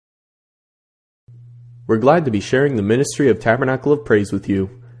We're glad to be sharing the ministry of Tabernacle of Praise with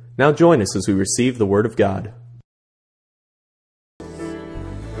you. Now join us as we receive the Word of God.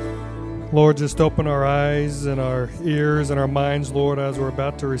 Lord, just open our eyes and our ears and our minds, Lord, as we're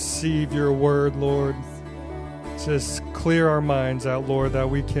about to receive your word, Lord. Just clear our minds out, Lord, that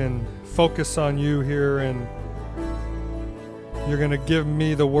we can focus on you here, and you're going to give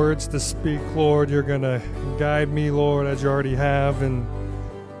me the words to speak, Lord. You're going to guide me, Lord, as you already have, and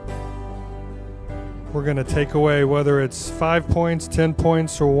we're going to take away, whether it's 5 points, 10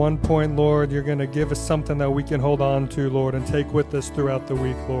 points, or 1 point, Lord. You're going to give us something that we can hold on to, Lord, and take with us throughout the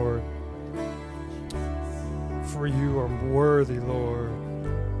week, Lord. For you are worthy, Lord.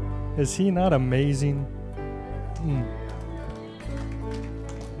 Is he not amazing?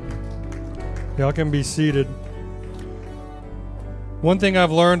 Y'all can be seated. One thing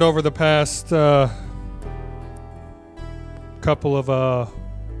I've learned over the past couple of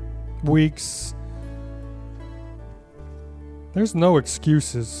weeks, there's no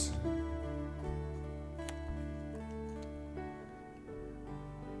excuses.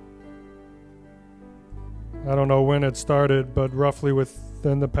 I don't know when it started, but roughly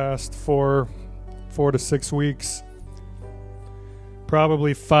within the past 4 to 6 weeks,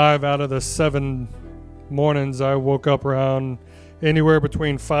 probably 5 out of the 7 mornings I woke up around anywhere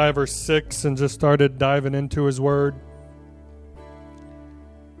between 5 or 6 and just started diving into his word.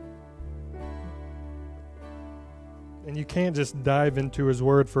 And you can't just dive into his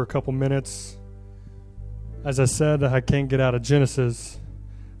word for a couple minutes. As I said, I can't get out of Genesis.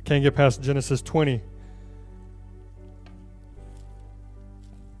 I can't get past Genesis 20.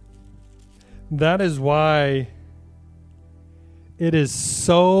 That is why it is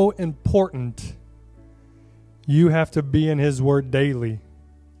so important you have to be in his word daily.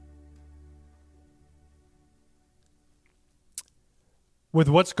 With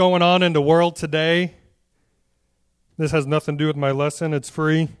what's going on in the world today, this has nothing to do with my lesson, it's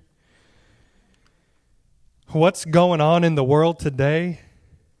free. What's going on in the world today?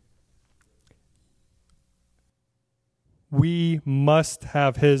 We must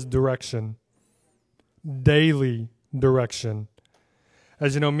have his direction. Daily direction.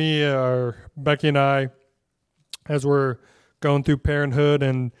 As you know, me or Becky and I, as we're going through parenthood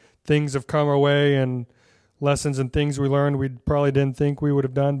and things have come our way and lessons and things we learned we probably didn't think we would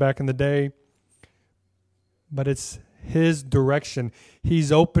have done back in the day. But it's his direction.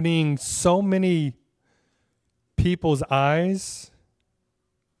 He's opening so many people's eyes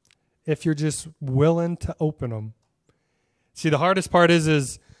if you're just willing to open them. See, the hardest part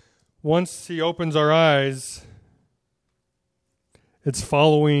is once he opens our eyes, it's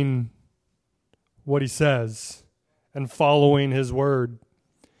following what he says and following his word.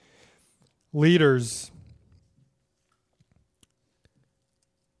 Leaders,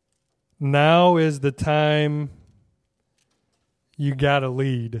 now is the time you gotta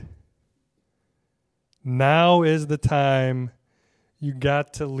lead. Now is the time you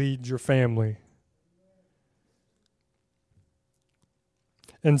got to lead your family.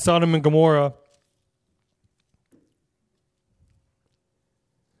 In Sodom and Gomorrah,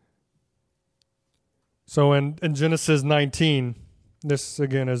 so in Genesis 19, this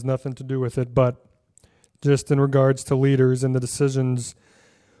again has nothing to do with it, but just in regards to leaders and the decisions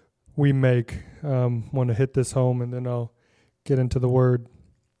we make, want to hit this home and then I'll get into the word.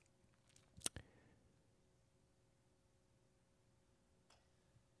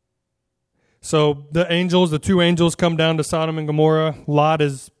 So the 2 angels come down to Sodom and Gomorrah. Lot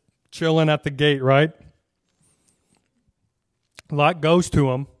is chilling at the gate, right? Lot goes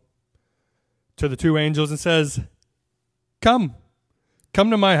to the 2 angels and says, come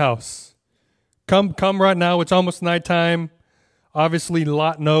to my house. Come right now. It's almost nighttime. Obviously,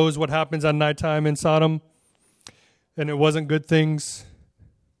 Lot knows what happens at nighttime in Sodom, and it wasn't good things.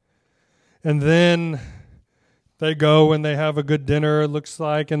 And then they go and they have a good dinner, it looks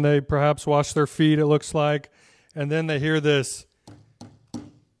like, and they perhaps wash their feet, it looks like. And then they hear this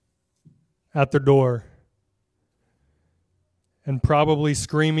at their door. And probably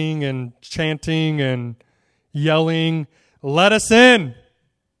screaming and chanting and yelling, "Let us in.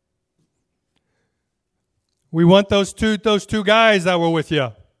 We want those two guys that were with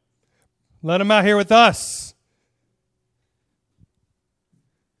you. Let them out here with us."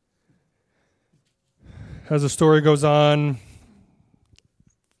 As the story goes on,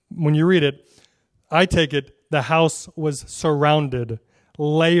 when you read it, I take it the house was surrounded,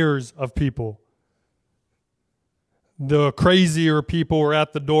 layers of people. The crazier people were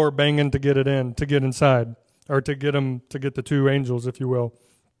at the door banging to get it in, to get inside, or to get the 2 angels, if you will.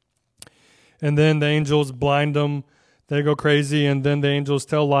 And then the angels blind them. They go crazy, and then the angels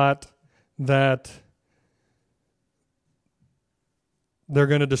tell Lot that they're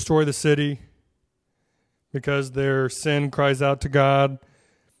going to destroy the city because their sin cries out to God.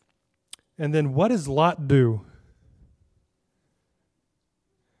 And then what does Lot do?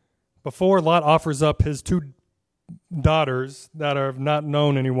 Before Lot offers up his 2 daughters that have not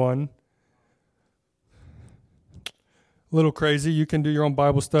known anyone. A little crazy. You can do your own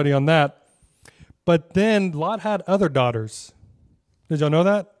Bible study on that. But then Lot had other daughters. Did y'all know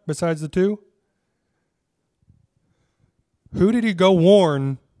that besides the 2? Who did he go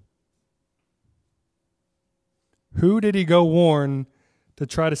warn? Who did he go warn to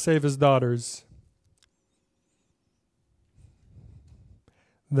try to save his daughters?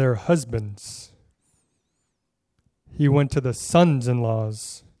 Their husbands. He went to the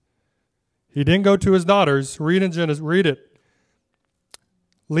sons-in-laws. He didn't go to his daughters. Read in Genesis. Read it.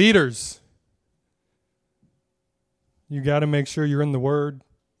 Leaders. You got to make sure you're in the Word.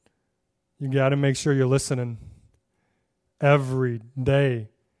 You got to make sure you're listening. Every day.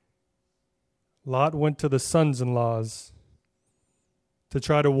 Lot went to the sons-in-laws to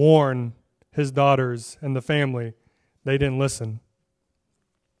try to warn his daughters and the family. They didn't listen.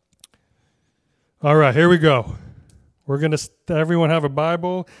 All right, here we go. We're going to, everyone have a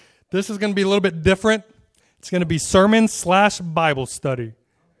Bible. This is going to be a little bit different. It's going to be sermon/Bible study.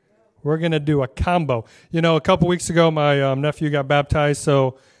 We're going to do a combo. You know, a couple weeks ago, my nephew got baptized,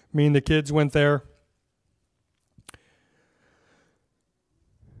 so me and the kids went there.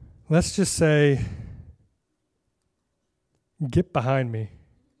 Let's just say, get behind me.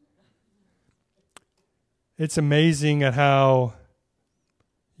 It's amazing at how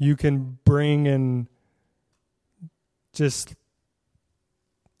you can bring and just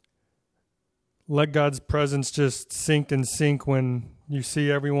let God's presence just sink and sink when you see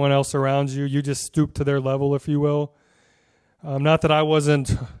everyone else around you. You just stoop to their level, if you will. Not that I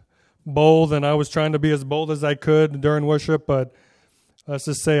wasn't bold and I was trying to be as bold as I could during worship, but let's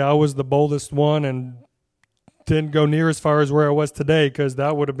just say I was the boldest one and didn't go near as far as where I was today, because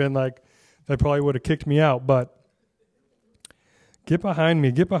that would have been like, they probably would have kicked me out. But get behind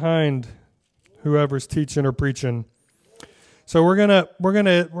me. Get behind whoever's teaching or preaching. So we're gonna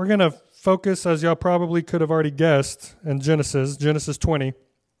focus, as y'all probably could have already guessed, in Genesis 20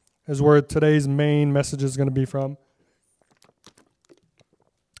 is where today's main message is going to be from.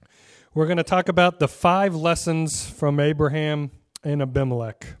 We're going to talk about the 5 lessons from Abraham and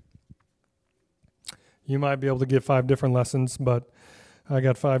Abimelech. You might be able to get 5 different lessons, but I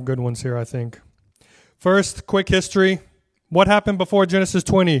got 5 good ones here, I think. First, quick history. What happened before Genesis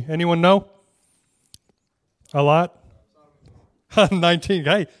 20? Anyone know? A lot? 19.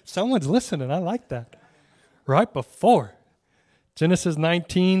 Hey, someone's listening. I like that. Right before. Genesis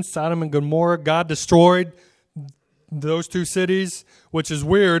 19, Sodom and Gomorrah. God destroyed those 2 cities, which is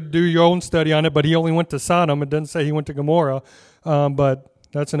weird. Do your own study on it, but he only went to Sodom. It doesn't say he went to Gomorrah, but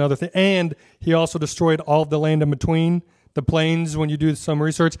that's another thing. And he also destroyed all of the land in between, the plains, when you do some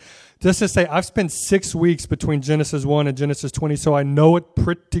research. Just to say, I've spent 6 weeks between Genesis 1 and Genesis 20, so I know it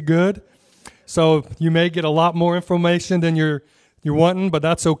pretty good. So you may get a lot more information than you're wanting, but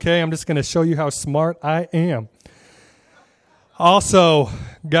that's okay. I'm just going to show you how smart I am. Also,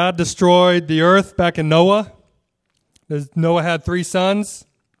 God destroyed the earth back in Noah. Noah had 3 sons.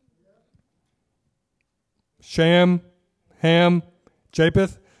 Shem, Ham,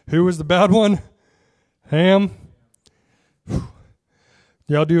 Japheth. Who was the bad one? Ham.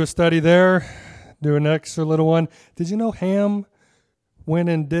 Y'all do a study there. Do an extra little one. Did you know Ham went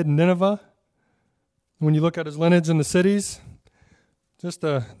and did Nineveh? When you look at his lineage in the cities, just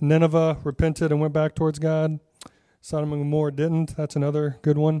Nineveh repented and went back towards God. Sodom and Gomorrah didn't. That's another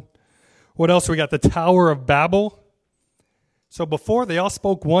good one. What else? We got the Tower of Babel. So before, they all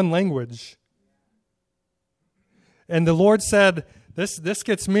spoke one language. And the Lord said, this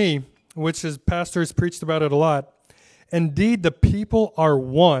gets me, which is pastors preached about it a lot. Indeed, the people are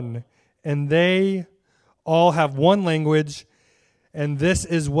one, and they all have one language, and this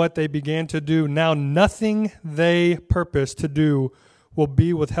is what they began to do. Now nothing they purpose to do will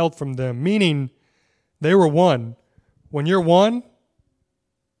be withheld from them, meaning they were one. When you're one,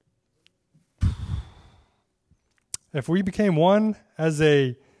 if we became one as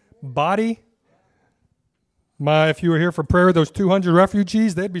a body, if you were here for prayer, those 200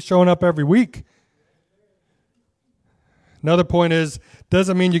 refugees, they'd be showing up every week. Another point is,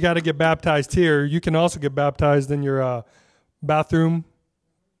 doesn't mean you got to get baptized here. You can also get baptized in your bathtub,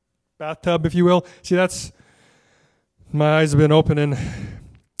 if you will. See, my eyes have been opening.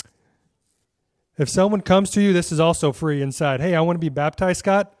 If someone comes to you, this is also free inside. Hey, I want to be baptized,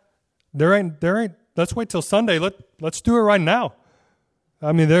 Scott. There ain't. Let's wait till Sunday. Let's do it right now.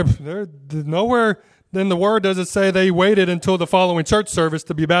 I mean, they're nowhere then the word doesn't say they waited until the following church service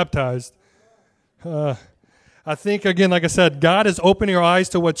to be baptized. I think, again, like I said, God is opening our eyes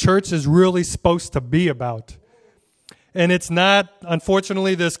to what church is really supposed to be about. And it's not,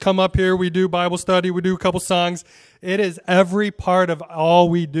 unfortunately, this come up here, we do Bible study, we do a couple songs. It is every part of all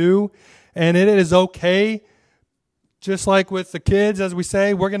we do. And it is okay, just like with the kids, as we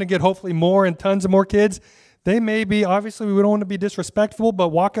say, we're going to get hopefully more and tons of more kids. They may be, obviously, we don't want to be disrespectful, but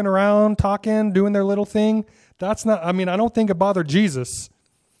walking around, talking, doing their little thing, that's not, I don't think it bothered Jesus.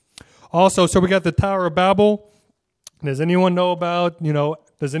 Also, so we got the Tower of Babel. Does anyone know about,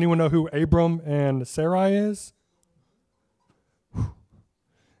 does anyone know who Abram and Sarai is?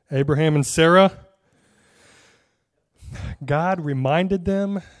 Abraham and Sarah. God reminded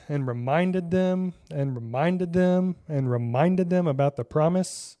them and reminded them and reminded them and reminded them about the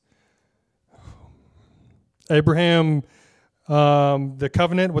promise. Abraham, the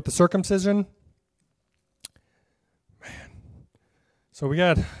covenant with the circumcision. Man. So we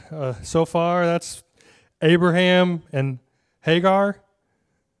got, so far, that's Abraham and Hagar.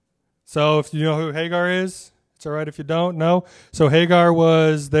 So if you know who Hagar is, it's all right if you don't know. So Hagar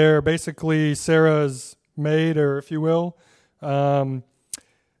was basically Sarah's maid, or if you will,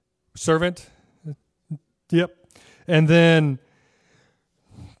 servant. Yep. And then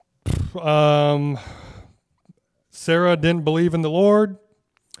Sarah didn't believe in the Lord.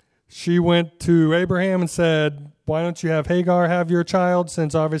 She went to Abraham and said, why don't you have Hagar have your child,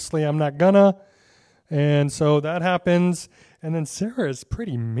 since obviously I'm not gonna. And so that happens. And then Sarah is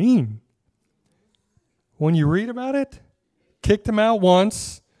pretty mean. When you read about it, kicked him out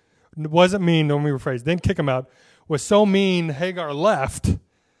once. It wasn't mean, don't me rephrase. Didn't kick him out. Was so mean, Hagar left.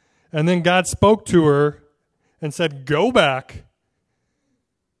 And then God spoke to her and said, go back.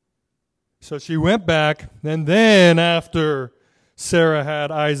 So she went back. And then after Sarah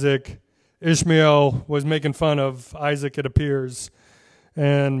had Isaac, Ishmael was making fun of Isaac, it appears.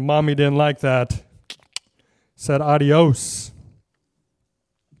 And mommy didn't like that. Said adios.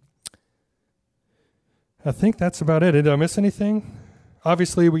 I think that's about it. Did I miss anything?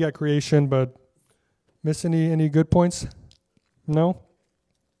 Obviously, we got creation, but miss any good points? No?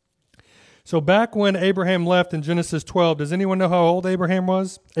 So back when Abraham left in Genesis 12, does anyone know how old Abraham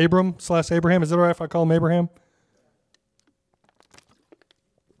was? Abram/Abraham. Is it all right if I call him Abraham?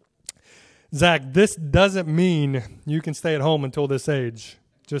 Zach, this doesn't mean you can stay at home until this age,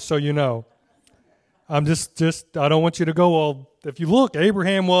 just so you know. I'm just I don't want you to go, well, if you look,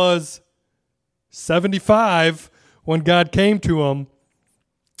 Abraham was 75 when God came to him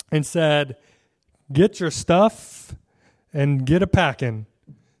and said, get your stuff and get a packing.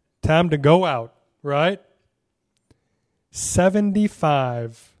 Time to go out, right?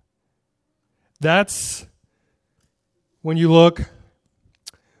 75. That's, when you look,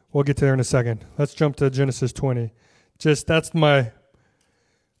 we'll get there in a second. Let's jump to Genesis 20. That's my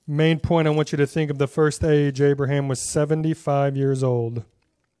main point. I want you to think of the first age. Abraham was 75 years old.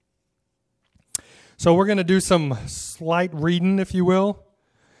 So we're going to do some slight reading, if you will.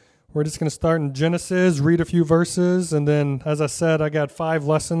 We're just going to start in Genesis, read a few verses, and then, as I said, I got 5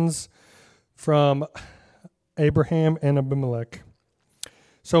 lessons from Abraham and Abimelech.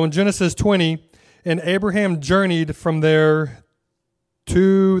 So in Genesis 20, and Abraham journeyed from there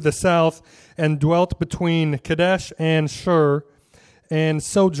to the south and dwelt between Kadesh and Shur and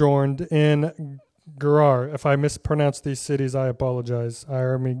sojourned in Gerar. If I mispronounce these cities, I apologize. I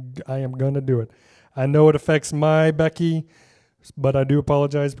am going to do it. I know it affects my Becky, but I do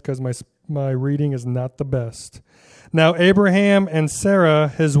apologize because my reading is not the best. Now Abraham and Sarah,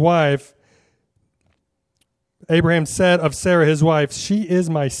 his wife, Abraham said of Sarah, his wife, she is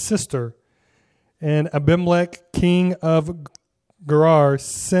my sister. And Abimelech, king of Gerar,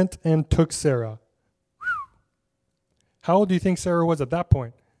 sent and took Sarah. How old do you think Sarah was at that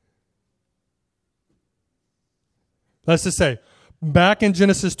point? Let's just say, back in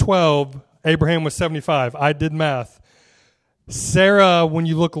Genesis 12, Abraham was 75. I did math. Sarah, when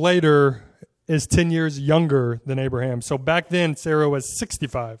you look later, is 10 years younger than Abraham. So back then, Sarah was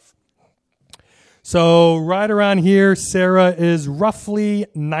 65. So right around here, Sarah is roughly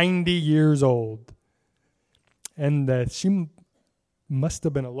 90 years old. And she must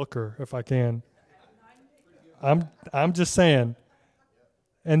have been a looker, if I can. I'm just saying.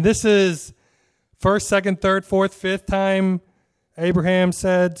 And this is first, second, third, fourth, fifth time Abraham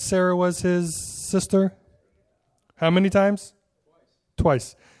said Sarah was his sister. How many times?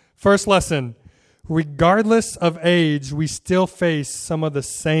 Twice. First lesson. Regardless of age, we still face some of the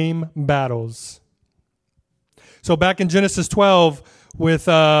same battles. So back in Genesis 12 with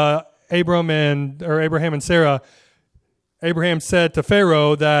Abraham and Sarah, Abraham said to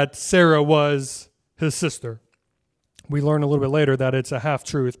Pharaoh that Sarah was his sister. We learn a little bit later that it's a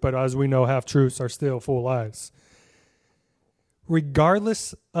half-truth, but as we know, half-truths are still full lies.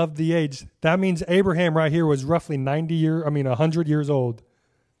 Regardless of the age, that means Abraham right here was roughly 100 years old.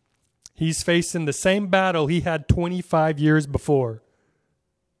 He's facing the same battle he had 25 years before.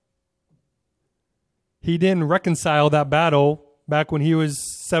 He didn't reconcile that battle back when he was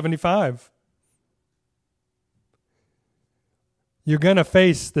 75. You're going to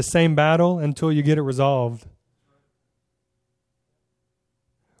face the same battle until you get it resolved.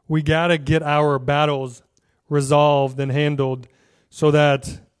 We got to get our battles resolved and handled so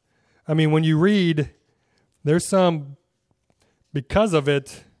that, when you read, there's some, because of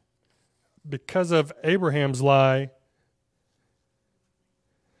Abraham's lie,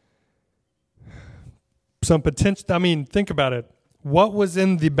 some potential, think about it. What was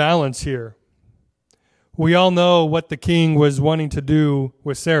in the balance here? We all know what the king was wanting to do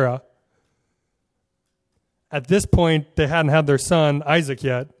with Sarah. At this point, they hadn't had their son, Isaac,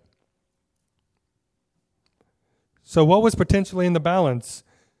 yet. So what was potentially in the balance?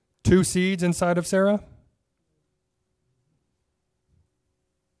 2 seeds inside of Sarah?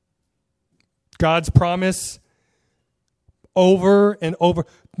 God's promise over and over.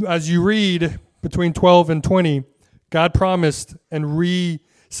 As you read between 12 and 20, God promised and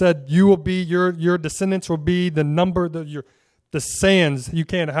said, you will be, your descendants will be the number, the sands. You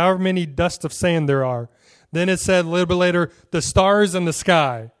can't, however many dust of sand there are. Then it said a little bit later, the stars in the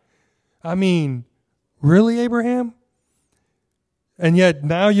sky. Really, Abraham? And yet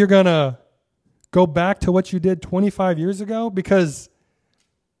now you're going to go back to what you did 25 years ago? Because,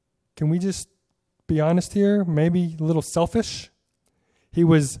 can we just be honest here? Maybe a little selfish. He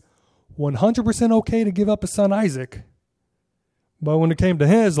was 100% okay to give up his son Isaac. But when it came to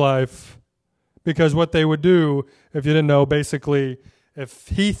his life, because what they would do, if you didn't know, basically, if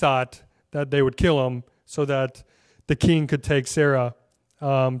he thought that they would kill him so that the king could take Sarah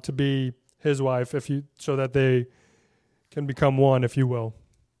to be his wife, so that they can become one, if you will.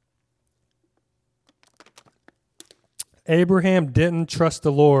 Abraham didn't trust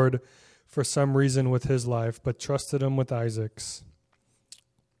the Lord for some reason with his life, but trusted him with Isaac's.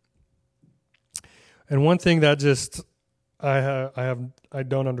 And one thing that just I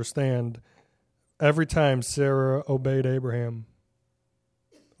don't understand, every time Sarah obeyed Abraham,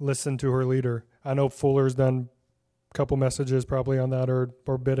 listened to her leader. I know Fuller's done a couple messages probably on that, or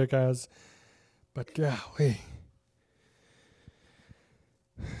Biddick has, but golly,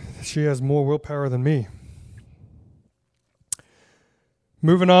 she has more willpower than me.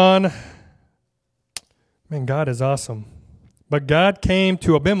 Moving on. Man, God is awesome. But God came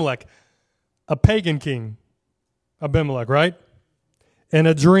to Abimelech, a pagan king, Abimelech, right? In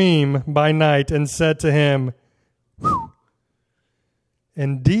a dream by night, and said to him,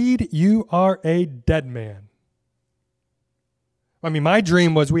 indeed, you are a dead man. My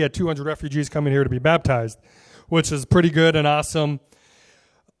dream was we had 200 refugees coming here to be baptized, which is pretty good and awesome.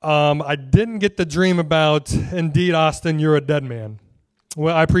 I didn't get the dream about, indeed, Austin, you're a dead man.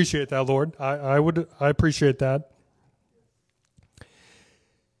 Well, I appreciate that, Lord. I appreciate that.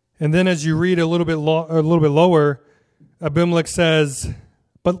 And then as you read a little bit lower, Abimelech says,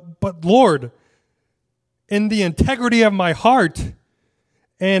 but Lord, in the integrity of my heart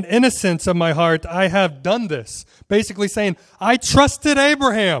and innocence of my heart, I have done this. Basically saying, I trusted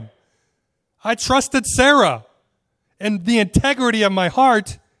Abraham. I trusted Sarah. In the integrity of my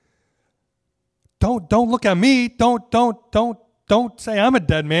heart, don't look at me. Don't say I'm a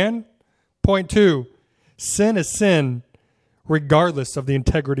dead man. Point 2, sin is sin regardless of the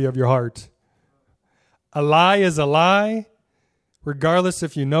integrity of your heart. A lie is a lie regardless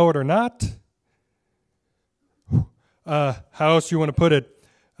if you know it or not. How else you want to put it?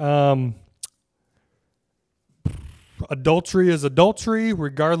 Adultery is adultery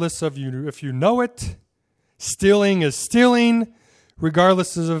regardless of if you know it. Stealing is stealing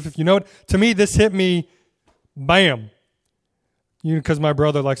regardless of if you know it. To me, this hit me, bam. Because my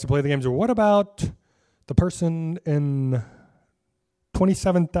brother likes to play the games. What about the person in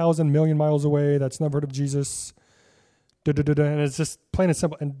 27,000 million miles away that's never heard of Jesus? And it's just plain and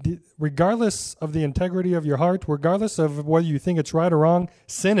simple. And regardless of the integrity of your heart, regardless of whether you think it's right or wrong,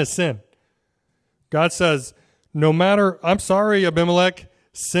 sin is sin. God says, no matter, I'm sorry, Abimelech,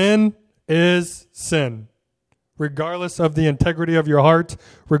 sin is sin. Regardless of the integrity of your heart,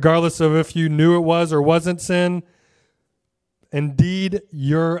 regardless of if you knew it was or wasn't sin, indeed,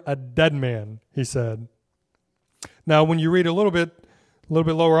 you're a dead man, he said. Now, when you read a little bit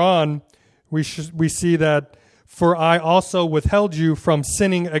lower on, we see that, for I also withheld you from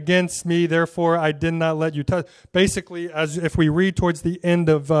sinning against me, therefore I did not let you touch. Basically, as if we read towards the end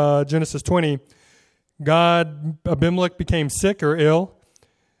of Genesis 20, Abimelech became sick or ill.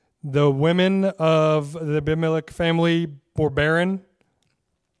 The women of the Abimelech family were barren.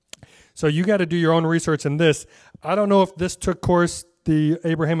 So you got to do your own research in this. I don't know if this took course, the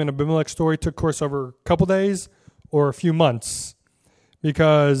Abraham and Abimelech story took course over a couple days or a few months.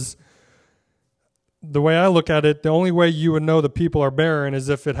 Because the way I look at it, the only way you would know the people are barren is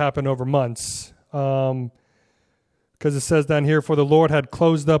if it happened over months. Because it says down here, for the Lord had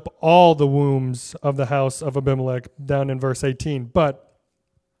closed up all the wombs of the house of Abimelech, down in verse 18. But,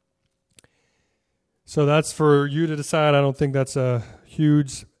 so that's for you to decide. I don't think that's a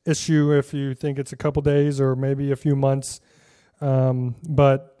huge issue if you think it's a couple days or maybe a few months.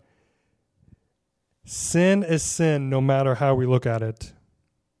 But sin is sin no matter how we look at it.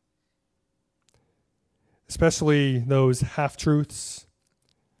 Especially those half-truths,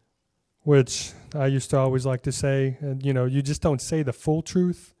 which I used to always like to say, and you just don't say the full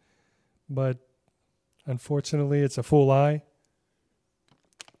truth, but unfortunately it's a full lie.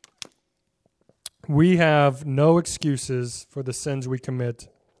 We have no excuses for the sins we commit,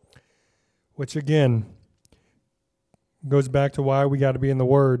 which again goes back to why we got to be in the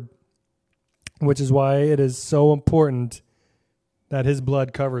Word, which is why it is so important that His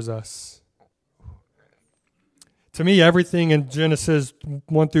blood covers us. To me, everything in Genesis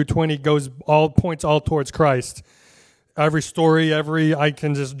 1 through 20 points all towards Christ. Every story, I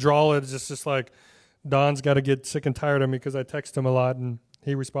can just draw it. It's just like Don's got to get sick and tired of me because I text him a lot and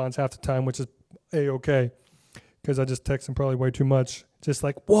he responds half the time, which is A-okay, because I just text him probably way too much. Just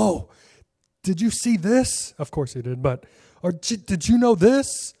like, whoa, did you see this? Of course he did, but, or did you know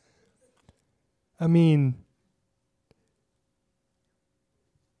this? I mean,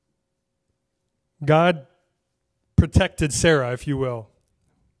 God protected Sarah, if you will,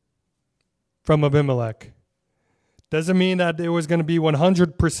 from Abimelech. Doesn't mean that it was going to be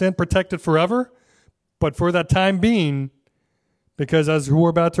 100% protected forever, but for that time being, because as we're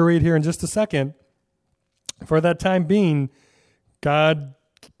about to read here in just a second, for that time being, God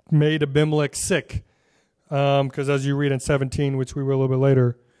made Abimelech sick. Because as you read in 17, which we will a little bit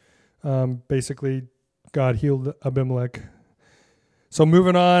later, basically God healed Abimelech. So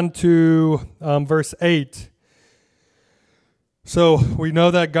moving on to verse 8. So we know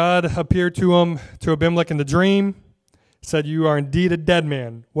that God appeared to Abimelech in the dream, said, you are indeed a dead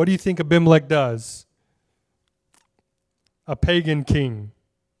man. What do you think Abimelech does? A pagan king.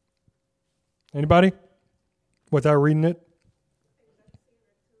 Anybody? Without reading it?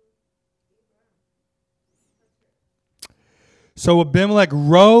 So Abimelech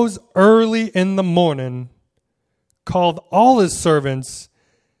rose early in the morning, called all his servants,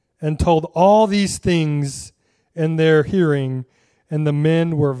 and told all these things in their hearing, and the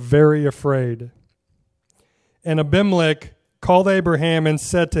men were very afraid. And Abimelech called Abraham and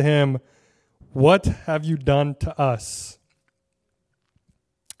said to him, what have you done to us?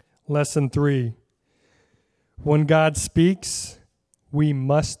 Lesson 3. When God speaks, we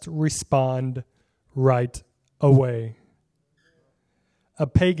must respond right away. A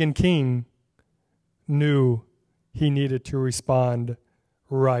pagan king knew he needed to respond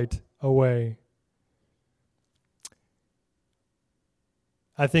right away.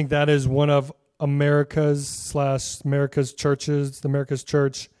 I think that is one of America's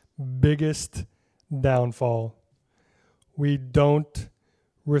church biggest downfall. We don't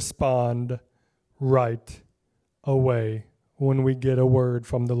respond right away when we get a word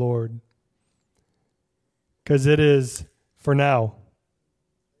from the Lord. Because it is for now.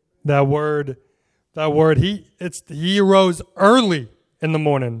 That word, he arose early in the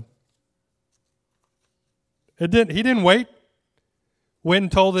morning. He didn't wait. Went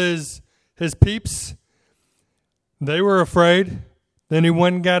and told his peeps. They were afraid. Then he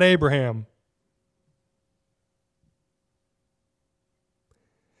went and got Abraham.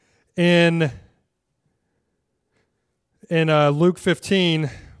 In Luke 15,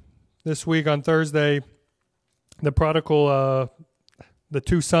 this week on Thursday, the prodigal, the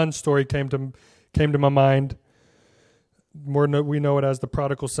two sons story came to my mind. We know it as the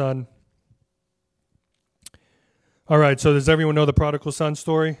prodigal son. All right, so does everyone know the prodigal son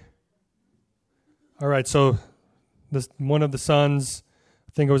story? All right, so one of the sons,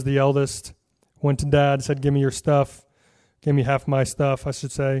 I think it was the eldest, went to dad, said, give me your stuff. Give me half my stuff, I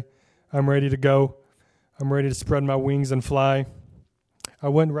should say. I'm ready to go. I'm ready to spread my wings and fly. I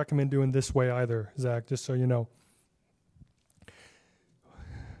wouldn't recommend doing this way either, Zach, just so you know.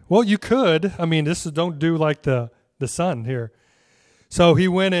 Well, you could. I mean, don't do like the son here. So he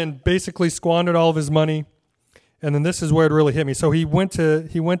went and basically squandered all of his money. And then this is where it really hit me. So he went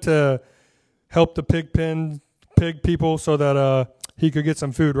to help the pig people so that he could get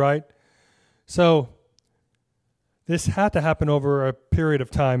some food, right? So This had to happen over a period of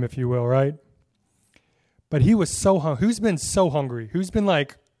time, if you will, right? But he was so hungry. Who's been so hungry? Who's been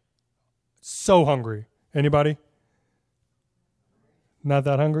like so hungry? Anybody? Not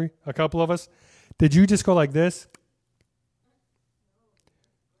that hungry? A couple of us? Did you just go like this?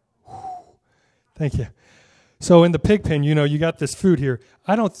 Thank you. So in the pig pen, you got this food here.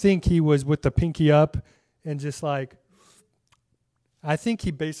 I don't think he was with the pinky up and just like, I think he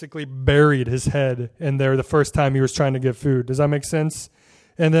basically buried his head in there the first time he was trying to get food. Does that make sense?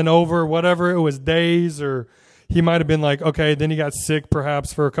 And then over whatever, it was days, or he might have been like, okay, then he got sick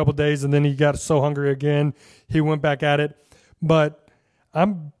perhaps for a couple days, and then he got so hungry again, he went back at it. But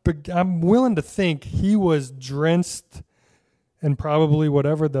I'm willing to think he was drenched in probably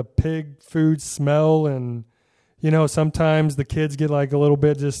whatever the pig food smell, and sometimes the kids get like a little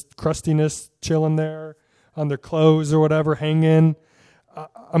bit just crustiness chilling there on their clothes or whatever, hanging.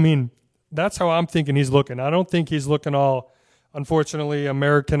 I mean, that's how I'm thinking he's looking. I don't think he's looking all, unfortunately,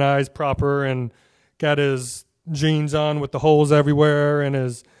 Americanized proper and got his jeans on with the holes everywhere and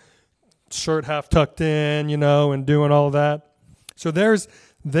his shirt half tucked in, and doing all of that. So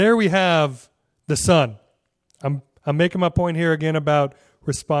there we have the son. I'm making my point here again about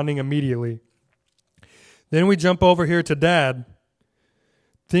responding immediately. Then we jump over here to dad.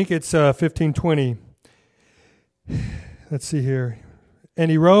 I think it's 15:20. Let's see here. And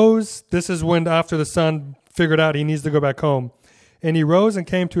he rose. This is when after the son figured out he needs to go back home. And he rose and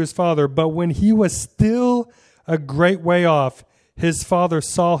came to his father. But when he was still a great way off, his father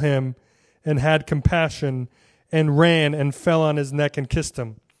saw him and had compassion and ran and fell on his neck and kissed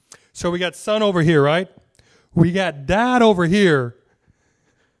him. So we got son over here, right? We got dad over here.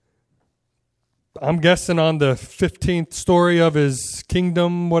 I'm guessing on the 15th story of his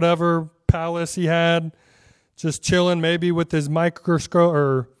kingdom, whatever palace he had. Just chilling maybe with his microscope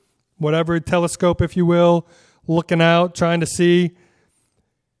or whatever, telescope, if you will, looking out, trying to see.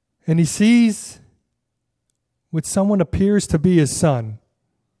 And he sees what someone appears to be his son.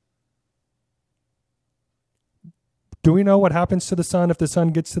 Do we know what happens to the son if the son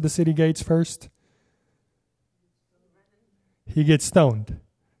gets to the city gates first? He gets stoned.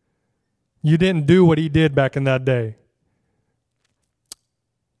 You didn't do what he did back in that day.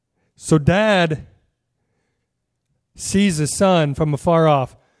 So dad sees his son from afar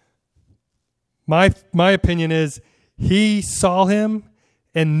off. My opinion is he saw him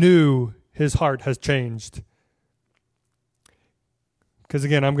and knew his heart has changed. Because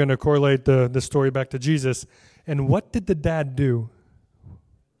again, I'm going to correlate the story back to Jesus. And what did the dad do?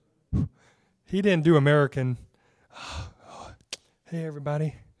 He didn't do American. Hey,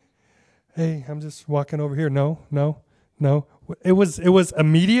 everybody. Hey, I'm just walking over here. No. It was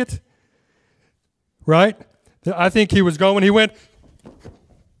immediate, right? I think he was going. He went.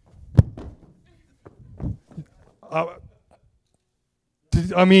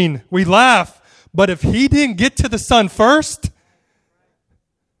 We laugh, but if he didn't get to the son first,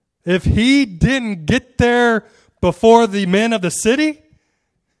 if he didn't get there before the men of the city,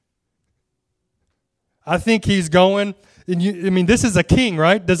 I think he's going. And this is a king,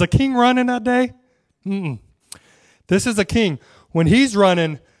 right? Does a king run in that day? This is a king. When he's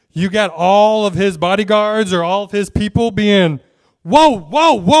running, you got all of his bodyguards or all of his people being, whoa,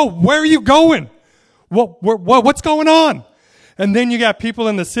 where are you going? What's going on? And then you got people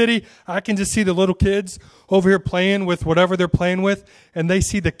in the city. I can just see the little kids over here playing with whatever they're playing with, and they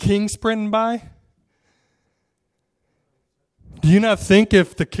see the king sprinting by. Do you not think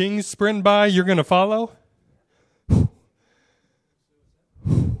if the king's sprinting by, you're going to follow?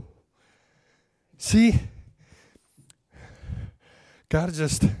 See, God is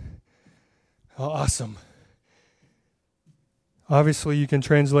just awesome. Obviously, you can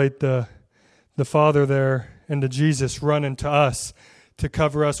translate the Father there into Jesus running to us to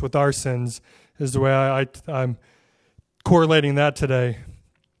cover us with our sins is the way I'm correlating that today.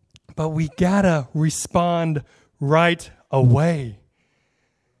 But we got to respond right away.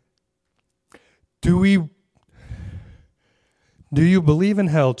 Do you believe in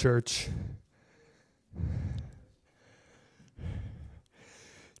hell, church?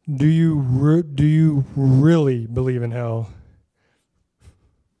 Do you really believe in hell?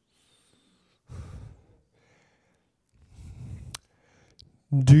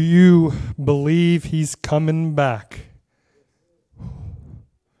 Do you believe he's coming back?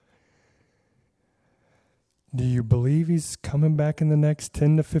 Do you believe he's coming back in the next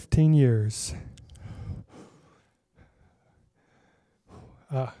 10 to 15 years?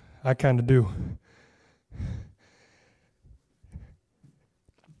 I kind of do.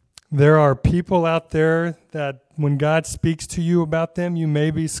 There are people out there that when God speaks to you about them, you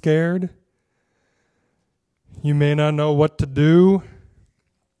may be scared. You may not know what to do.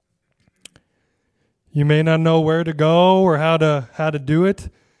 You may not know where to go or how to do it.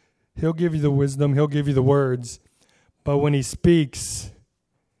 He'll give you the wisdom. He'll give you the words. But when he speaks,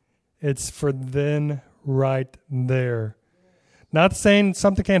 it's for then right there. Not saying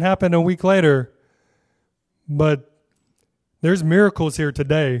something can't happen a week later, but there's miracles here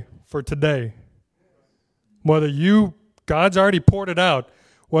today for today. God's already poured it out.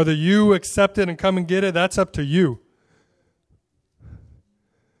 Whether you accept it and come and get it, that's up to you.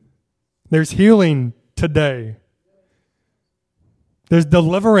 There's healing today. There's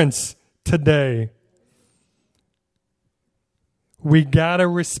deliverance today. We got to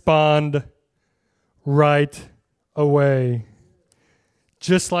respond right away.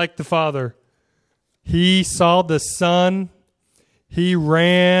 Just like the Father. He saw the Son. He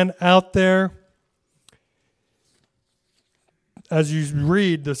ran out there. As you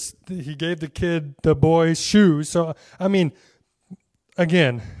read, he gave the boy shoes. So, I mean,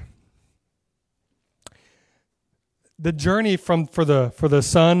 again, the journey for the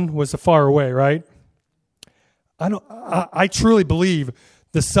son was far away, right? I truly believe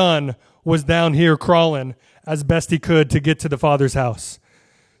the son was down here crawling as best he could to get to the father's house.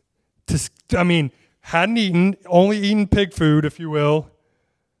 Hadn't only eaten pig food, if you will.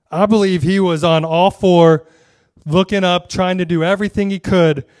 I believe he was on all four, looking up, trying to do everything he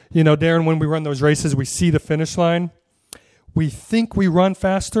could. You know, Darren, when we run those races, we see the finish line. We think we run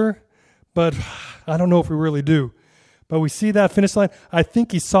faster, but I don't know if we really do. But we see that finish line. I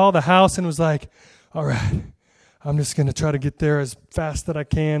think he saw the house and was like, all right, I'm just going to try to get there as fast as I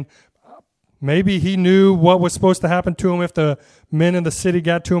can. Maybe he knew what was supposed to happen to him if the men in the city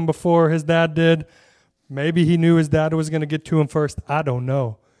got to him before his dad did. Maybe he knew his dad was going to get to him first. I don't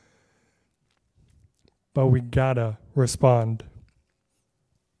know. But we got to respond.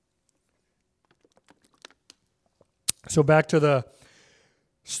 So back to the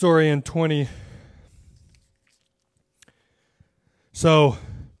story in 20. So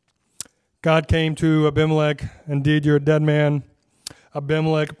God came to Abimelech. Indeed, you're a dead man.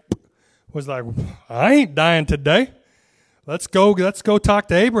 Abimelech was like, I ain't dying today. Let's go talk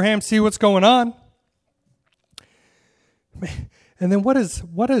to Abraham, see what's going on. And then what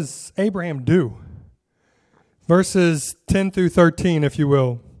does Abraham do? Verses 10 through 13, if you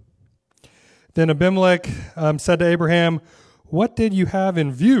will. Then Abimelech said to Abraham, what did you have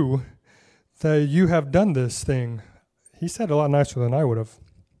in view that you have done this thing? He said a lot nicer than I would have.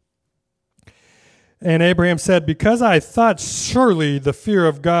 And Abraham said, because I thought surely the fear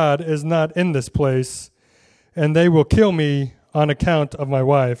of God is not in this place, and they will kill me on account of my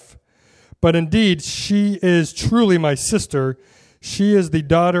wife. But indeed, she is truly my sister. She is the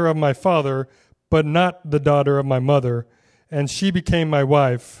daughter of my father, but not the daughter of my mother. And she became my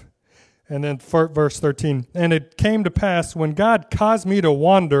wife. And then verse 13. And it came to pass when God caused me to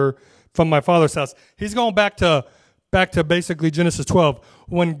wander from my father's house. He's going back to basically Genesis 12.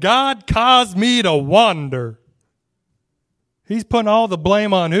 When God caused me to wander, he's putting all the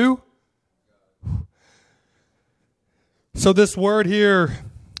blame on who? So this word here,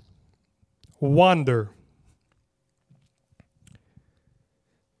 wander.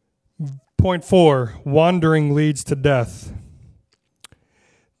 Point 4, wandering leads to death.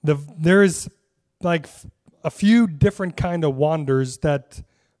 There's like a few different kind of wanders that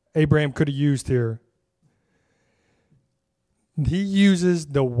Abraham could have used here. He uses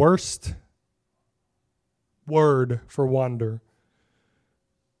the worst word for wander.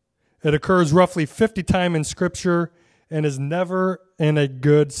 It occurs roughly 50 times in Scripture and is never in a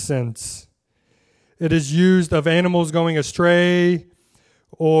good sense. It is used of animals going astray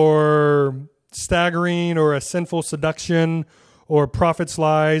or staggering or a sinful seduction or prophets'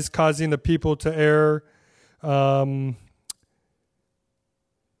 lies causing the people to err.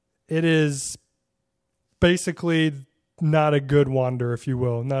 It is basically not a good wander, if you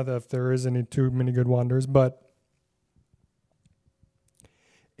will. Not that there is any too many good wanders, but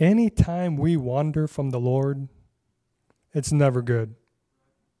anytime we wander from the Lord, it's never good.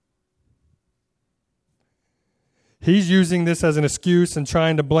 He's using this as an excuse and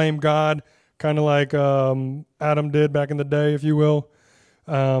trying to blame God, kind of like Adam did back in the day, if you will.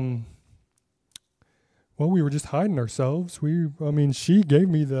 Well, we were just hiding ourselves. She gave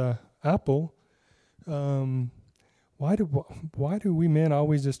me the apple. Why do we men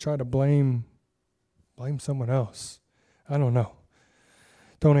always just try to blame someone else? I don't know.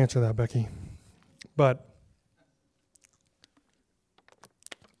 Don't answer that, Becky. But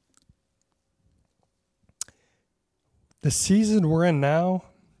the season we're in now,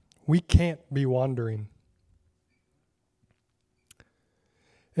 we can't be wandering.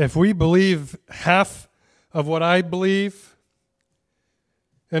 If we believe half of what I believe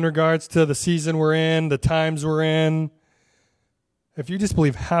in regards to the season we're in, the times we're in, if you just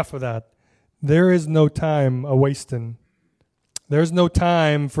believe half of that, there is no time a wasting. There's no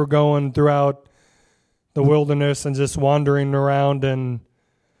time for going throughout the wilderness and just wandering around and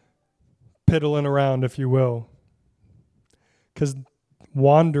piddling around, if you will. Because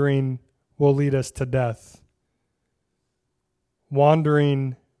wandering will lead us to death.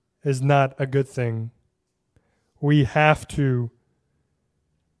 Wandering is not a good thing. We have to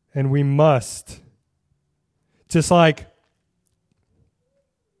and we must. Just like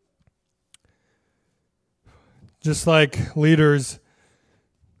leaders,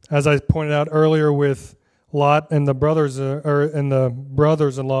 as I pointed out earlier with Lot and the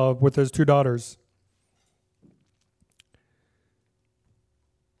brothers-in-law with his two daughters.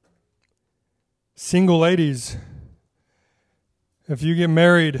 Single ladies, if you get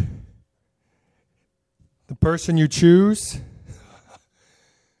married, the person you choose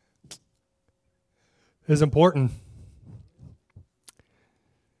is important.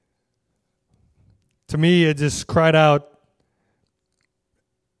 To me, it just cried out.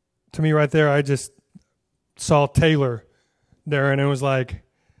 To me right there, I just saw Taylor there, and it was like,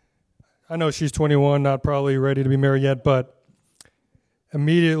 I know she's 21, not probably ready to be married yet, but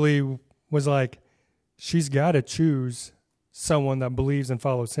immediately was like, she's got to choose someone that believes and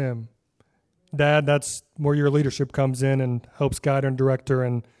follows him. Dad, that's where your leadership comes in and helps guide and direct her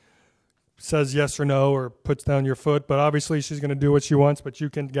and says yes or no or puts down your foot. But obviously she's going to do what she wants, but you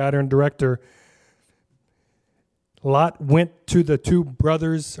can guide her and direct her. Lot went to the two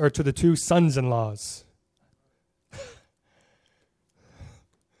brothers, or to the two sons-in-laws.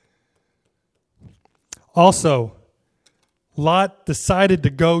 Also, Lot decided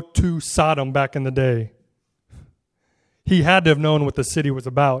to go to Sodom back in the day. He had to have known what the city was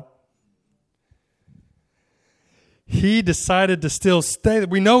about. He decided to still stay.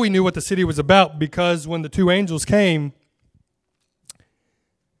 We know he knew what the city was about because when the two angels came,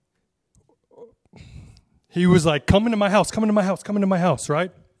 he was like, come into my house, come into my house, come into my house,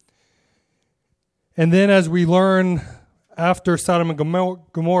 right? And then as we learn after Sodom and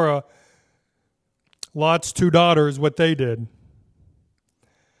Gomorrah, Lot's two daughters, what they did.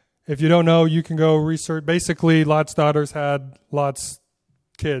 If you don't know, you can go research. Basically, Lot's daughters had Lot's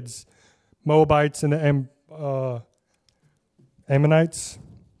kids, Moabites and Ammonites,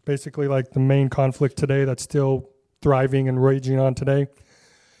 basically like the main conflict today that's still thriving and raging on today.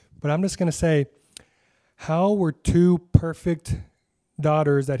 But I'm just going to say, how were two perfect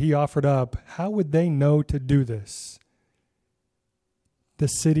daughters that he offered up, how would they know to do this? The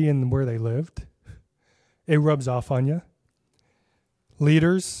city and where they lived. It rubs off on you.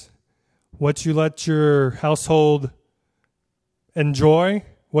 Leaders, what you let your household enjoy,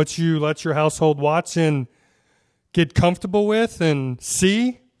 what you let your household watch and get comfortable with and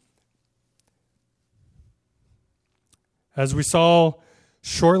see. As we saw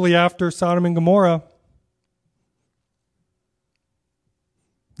shortly after Sodom and Gomorrah,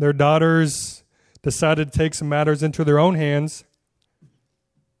 their daughters decided to take some matters into their own hands.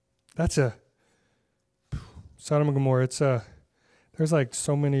 That's Sodom and Gomorrah. There's like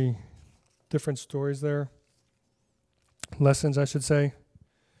so many different stories there. Lessons, I should say.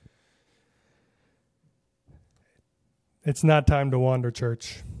 It's not time to wander,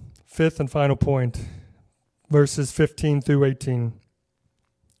 church. Fifth and final point, verses 15 through 18.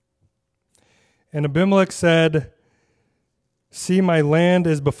 And Abimelech said, see, my land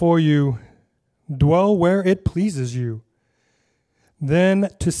is before you. Dwell where it pleases you. Then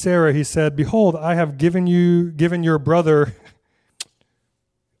to Sarah he said, behold, I have given your brother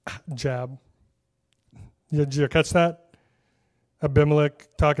jab. Did you catch that?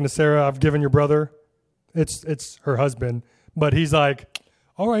 Abimelech talking to Sarah, I've given your brother. It's her husband. But he's like,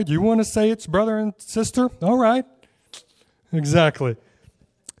 all right, you want to say it's brother and sister? All right. Exactly.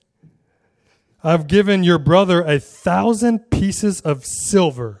 I've given your brother 1,000 pieces of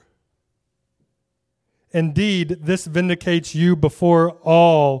silver. Indeed, this vindicates you before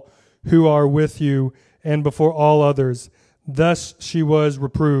all who are with you and before all others. Thus she was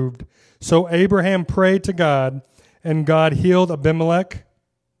reproved. So Abraham prayed to God, and God healed Abimelech.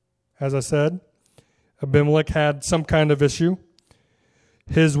 As I said, Abimelech had some kind of issue.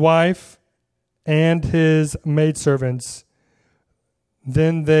 His wife and his maidservants.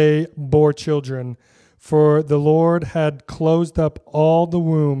 Then they bore children, for the Lord had closed up all the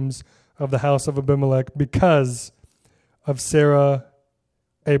wombs of the house of Abimelech because of Sarah,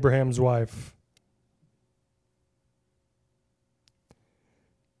 Abraham's wife.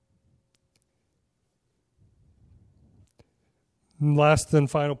 Last and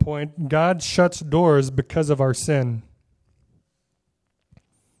final point, God shuts doors because of our sin.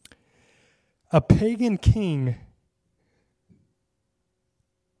 A pagan king,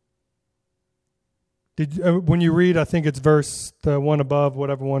 when you read, I think it's the one above,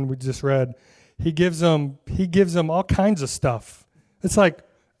 whatever one we just read, he gives them all kinds of stuff. It's like,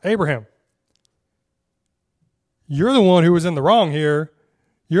 Abraham, you're the one who was in the wrong here.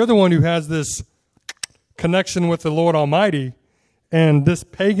 You're the one who has this connection with the Lord Almighty. And this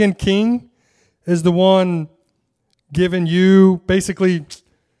pagan king is the one giving you basically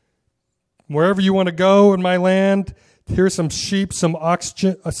wherever you want to go in my land. Here's some sheep, some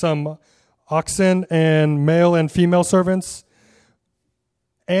oxen, and male and female servants,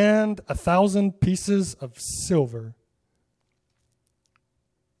 and 1,000 pieces of silver.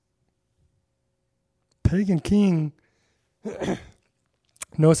 Pagan king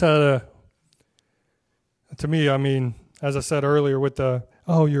knows how to me, I mean, as I said earlier with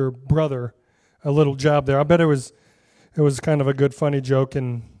your brother, a little jab there. I bet it was kind of a good funny joke,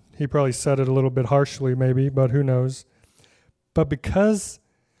 and he probably said it a little bit harshly maybe, but who knows. But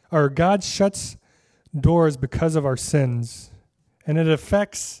God shuts doors because of our sins. And it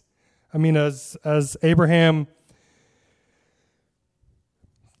affects, as Abraham,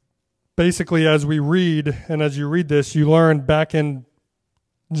 basically as we read, and as you read this, you learn back in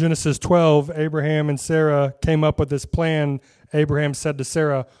Genesis 12, Abraham and Sarah came up with this plan. Abraham said to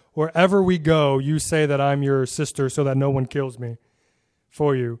Sarah, wherever we go, you say that I'm your sister so that no one kills me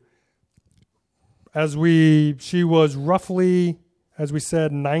for you. She was roughly, as we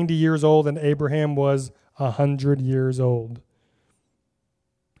said, 90 years old, and Abraham was 100 years old.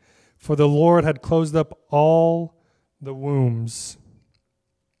 For the Lord had closed up all the wombs.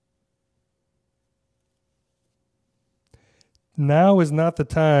 Now is not the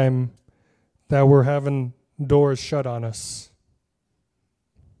time that we're having doors shut on us.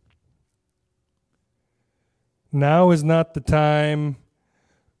 Now is not the time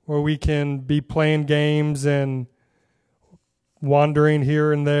where we can be playing games and wandering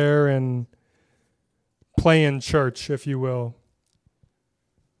here and there and playing church, if you will.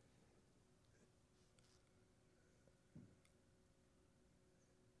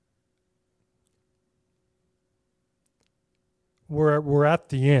 We're at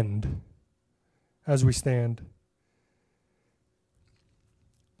the end as we stand.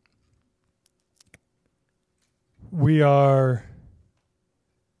 We're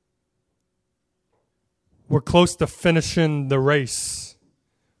close to finishing the race.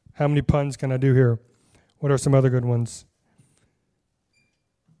 How many puns can I do here? What are some other good ones?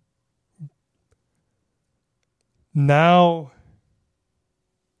 Now,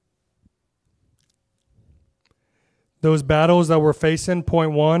 those battles that we're facing,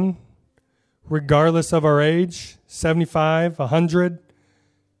 point one, regardless of our age, 75, 100,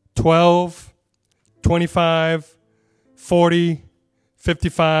 12, 25, 40,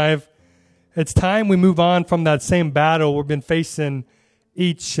 55, it's time we move on from that same battle we've been facing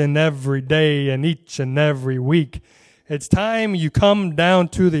each and every day and each and every week. It's time you come down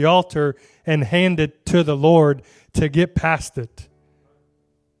to the altar and hand it to the Lord to get past it.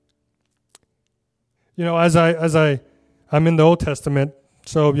 You know, I'm in the Old Testament,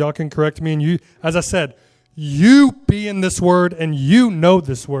 so y'all can correct me. And you, as I said, you be in this word and you know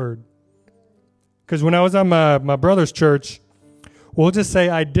this word. Because when I was on my brother's church, we'll just say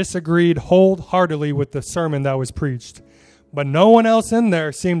I disagreed wholeheartedly with the sermon that was preached. But no one else in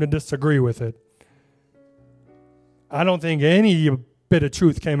there seemed to disagree with it. I don't think any bit of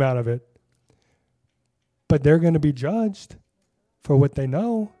truth came out of it. But they're going to be judged for what they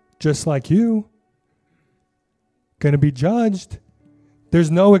know, just like you. Going to be judged.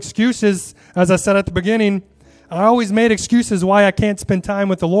 There's no excuses. As I said at the beginning, I always made excuses why I can't spend time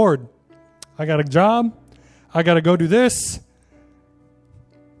with the Lord. I got a job. I got to go do this.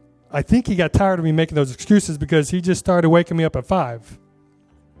 I think he got tired of me making those excuses because he just started waking me up at 5.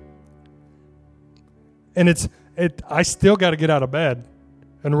 And I still got to get out of bed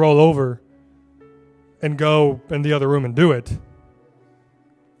and roll over and go in the other room and do it.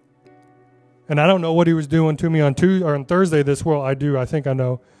 And I don't know what he was doing to me on Thursday this world. I think I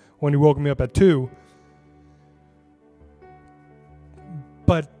know when he woke me up at 2.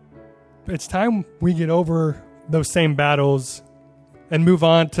 But it's time we get over those same battles and move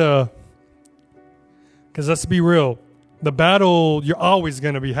on to, because let's be real, the battle, you're always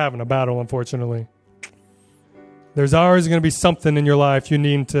going to be having a battle, unfortunately. There's always going to be something in your life you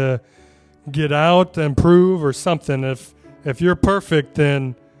need to get out and prove or something. If you're perfect,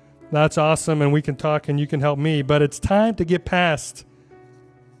 then that's awesome and we can talk and you can help me. But it's time to get past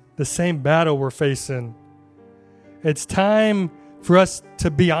the same battle we're facing. It's time for us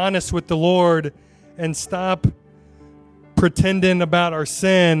to be honest with the Lord and stop pretending about our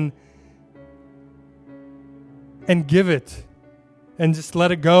sin and give it and just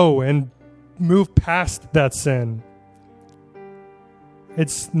let it go and move past that sin.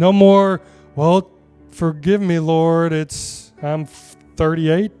 It's no more, well, forgive me, Lord. I'm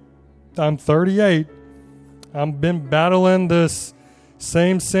 38. I've been battling this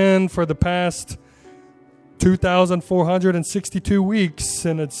same sin for the past 2,462 weeks,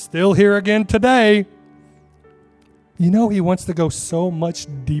 and it's still here again today. You know, he wants to go so much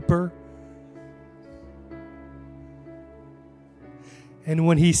deeper. And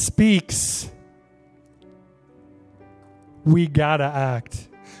when he speaks, we gotta act.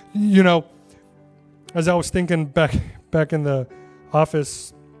 You know, as I was thinking back in the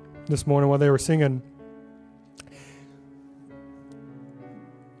office this morning while they were singing,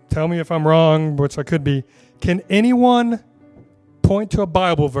 tell me if I'm wrong, which I could be. Can anyone point to a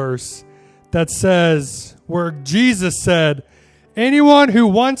Bible verse that says, where Jesus said, anyone who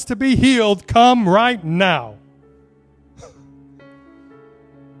wants to be healed, come right now?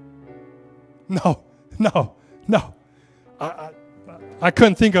 No. I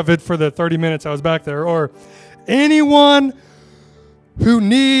couldn't think of it for the 30 minutes I was back there. Or anyone who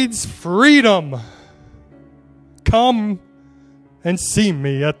needs freedom, come and see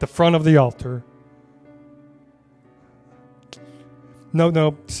me at the front of the altar.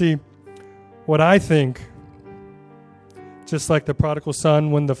 No. See, what I think, just like the prodigal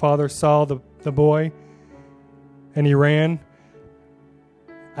son, when the father saw the boy and he ran,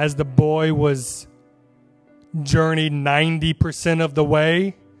 as the boy was journeyed 90% of the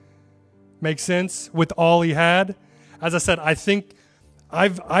way, makes sense, with all he had. As I said, I think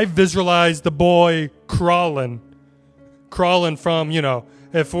I've visualized the boy crawling from,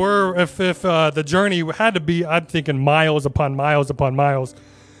 if the journey had to be, I'm thinking miles upon miles upon miles,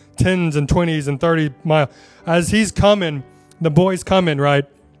 10s and 20s and 30 miles. As he's coming, the boy's coming, right?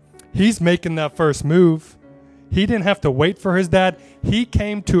 He's making that first move. He didn't have to wait for his dad. He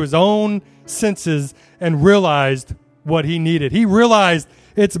came to his own senses and realized what he needed. He realized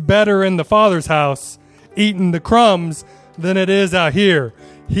it's better in the Father's house eating the crumbs than it is out here.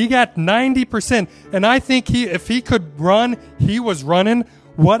 He got 90%. And I think if he could run, he was running.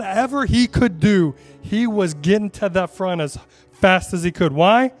 Whatever he could do, he was getting to that front as fast as he could.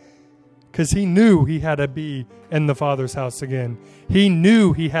 Why? Because he knew he had to be in the Father's house again. He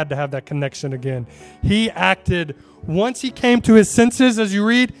knew he had to have that connection again. He acted. Once he came to his senses, as you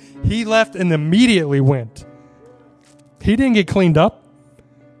read, he left and immediately went. He didn't get cleaned up.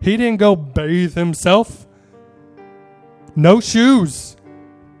 He didn't go bathe himself. No shoes.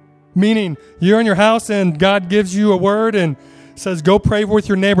 Meaning, you're in your house and God gives you a word and says, go pray with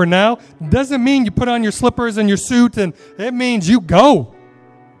your neighbor now. Doesn't mean you put on your slippers and your suit, and it means you go.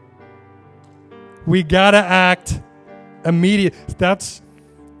 We got to act immediate. That's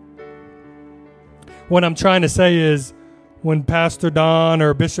what I'm trying to say is when Pastor Don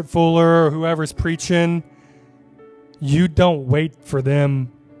or Bishop Fuller or whoever's preaching, you don't wait for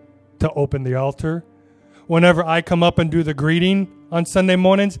them to open the altar. Whenever I come up and do the greeting on Sunday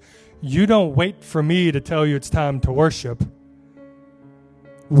mornings, you don't wait for me to tell you it's time to worship.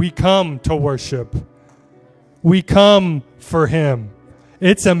 We come to worship. We come for Him.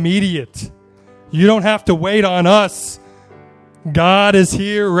 It's immediate. You don't have to wait on us. God is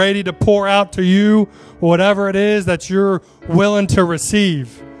here ready to pour out to you whatever it is that you're willing to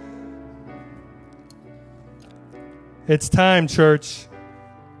receive. It's time, church.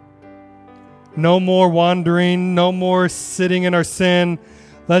 No more wandering, no more sitting in our sin.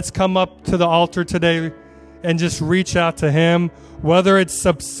 Let's come up to the altar today and just reach out to Him. Whether it's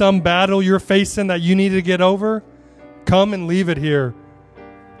some battle you're facing that you need to get over, come and leave it here.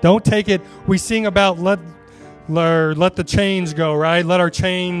 Don't take it. We sing about let the chains go, right? We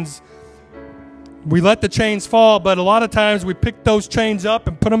let the chains fall, but a lot of times we pick those chains up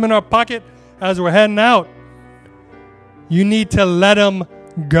and put them in our pocket as we're heading out. You need to let them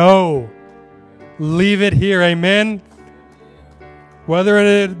go. Leave it here, amen?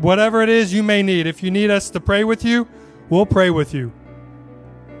 Whatever it is you may need. If you need us to pray with you, we'll pray with you.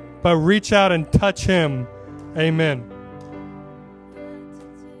 But reach out and touch Him, amen.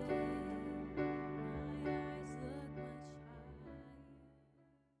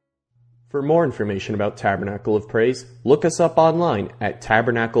 For more information about Tabernacle of Praise, look us up online at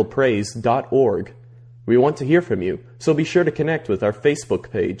tabernaclepraise.org. We want to hear from you, so be sure to connect with our Facebook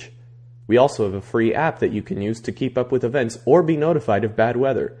page. We also have a free app that you can use to keep up with events or be notified of bad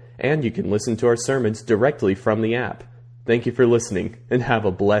weather, and you can listen to our sermons directly from the app. Thank you for listening, and have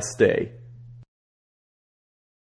a blessed day.